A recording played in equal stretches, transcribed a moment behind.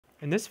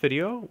In this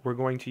video, we're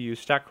going to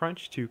use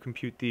StatCrunch to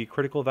compute the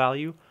critical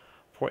value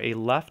for a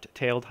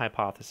left-tailed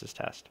hypothesis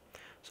test.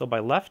 So by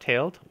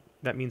left-tailed,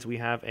 that means we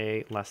have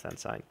a less than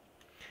sign.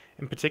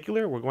 In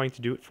particular, we're going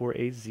to do it for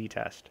a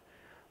z-test.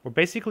 We're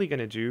basically going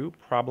to do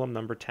problem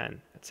number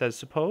 10. It says,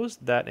 suppose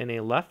that in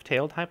a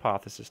left-tailed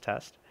hypothesis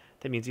test,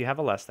 that means you have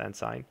a less than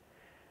sign,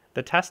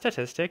 the test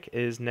statistic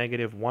is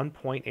negative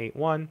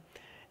 1.81,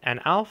 and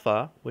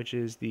alpha, which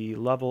is the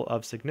level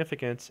of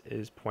significance,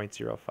 is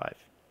 0.05.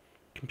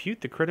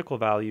 Compute the critical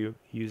value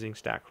using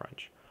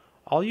StatCrunch.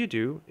 All you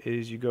do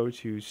is you go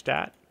to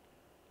Stat,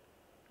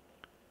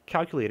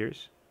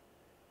 Calculators,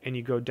 and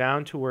you go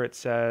down to where it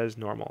says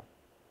Normal.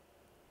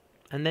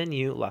 And then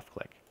you left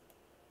click.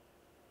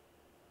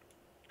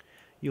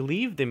 You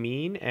leave the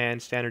mean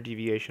and standard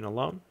deviation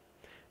alone.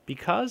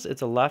 Because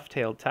it's a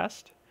left-tailed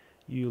test,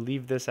 you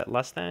leave this at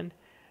less than,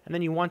 and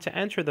then you want to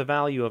enter the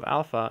value of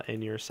alpha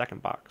in your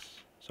second box,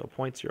 so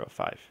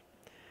 0.05.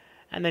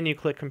 And then you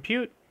click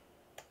Compute,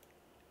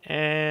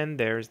 and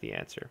there's the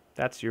answer.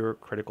 That's your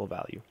critical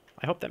value.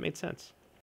 I hope that made sense.